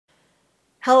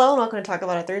Hello and welcome to Talk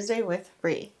About It Thursday with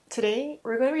Bree. Today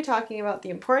we're going to be talking about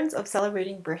the importance of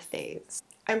celebrating birthdays.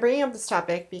 I'm bringing up this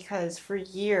topic because for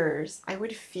years I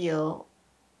would feel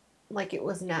like it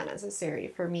was not necessary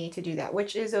for me to do that,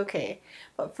 which is okay.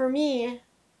 But for me,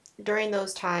 during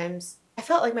those times, I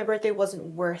felt like my birthday wasn't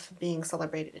worth being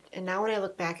celebrated. And now when I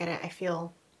look back at it, I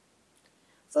feel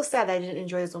so sad that I didn't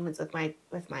enjoy those moments with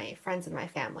my friends and my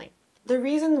family. The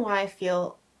reason why I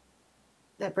feel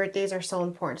that birthdays are so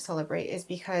important to celebrate is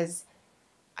because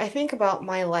I think about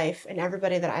my life and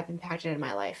everybody that I've impacted in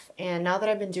my life. And now that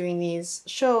I've been doing these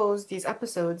shows, these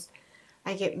episodes,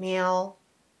 I get mail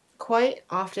quite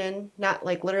often, not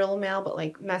like literal mail, but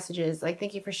like messages like,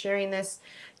 thank you for sharing this,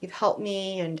 you've helped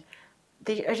me. And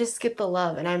I just get the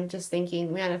love. And I'm just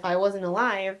thinking, man, if I wasn't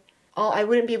alive, I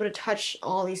wouldn't be able to touch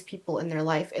all these people in their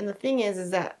life. And the thing is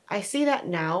that I see that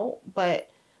now, but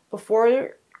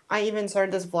before I even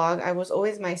started this vlog, I was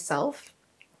always myself,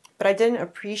 but I didn't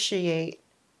appreciate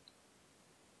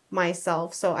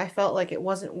myself, so I felt like it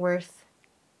wasn't worth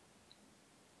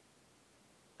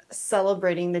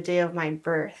celebrating the day of my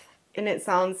birth. And it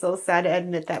sounds so sad to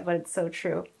admit that, but it's so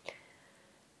true.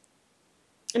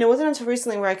 And it wasn't until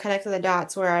recently where I connected the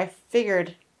dots, where I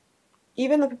figured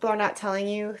even though people are not telling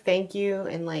you thank you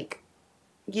and like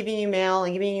giving you mail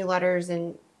and giving you letters,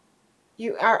 and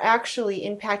you are actually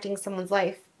impacting someone's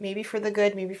life, maybe for the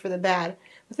good, maybe for the bad.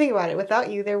 But think about it,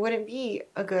 without you there wouldn't be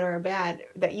a good or a bad,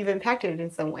 that you've impacted it in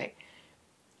some way.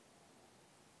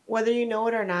 Whether you know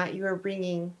it or not, you are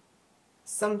bringing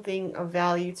something of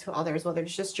value to others, whether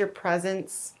it's just your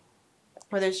presence,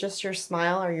 whether it's just your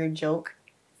smile or your joke.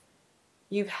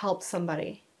 You've helped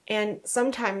somebody. And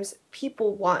sometimes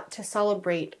people want to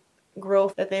celebrate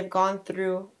growth that they've gone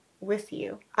through with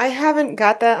you. I haven't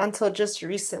got that until just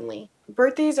recently.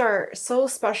 Birthdays are so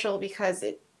special because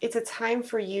it's a time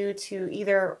for you to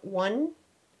either, one,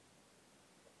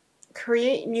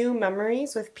 create new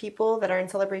memories with people that are in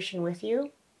celebration with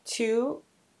you. Two,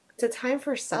 it's a time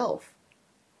for self.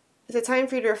 It's a time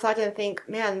for you to reflect and think,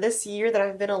 man, this year that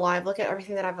I've been alive, look at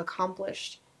everything that I've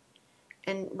accomplished.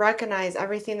 And recognize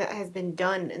everything that has been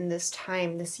done in this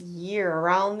time, this year,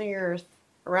 around the earth,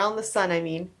 around the sun, I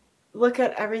mean. Look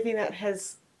at everything that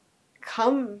has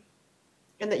come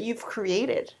and that you've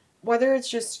created. Whether it's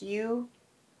just you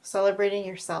celebrating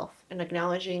yourself and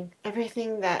acknowledging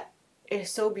everything that is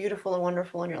so beautiful and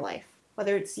wonderful in your life.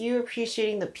 Whether it's you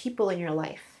appreciating the people in your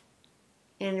life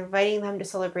and inviting them to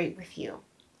celebrate with you.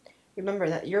 Remember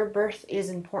that your birth is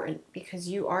important because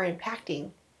you are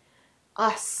impacting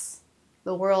us,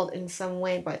 the world, in some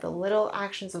way by the little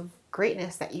actions of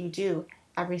greatness that you do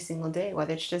every single day,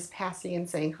 whether it's just passing and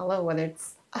saying hello, whether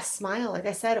it's a smile, like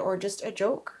I said, or just a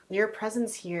joke. Your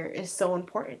presence here is so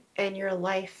important, and your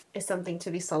life is something to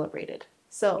be celebrated.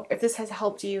 So if this has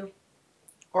helped you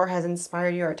or has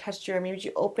inspired you or touched you or made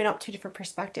you open up to a different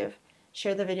perspective,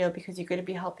 share the video because you're going to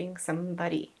be helping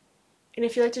somebody. And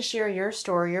if you'd like to share your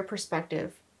story, your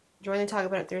perspective, join the Talk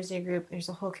About It Thursday group. There's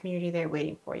a whole community there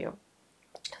waiting for you.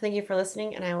 Thank you for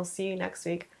listening, and I will see you next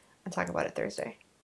week on Talk About It Thursday.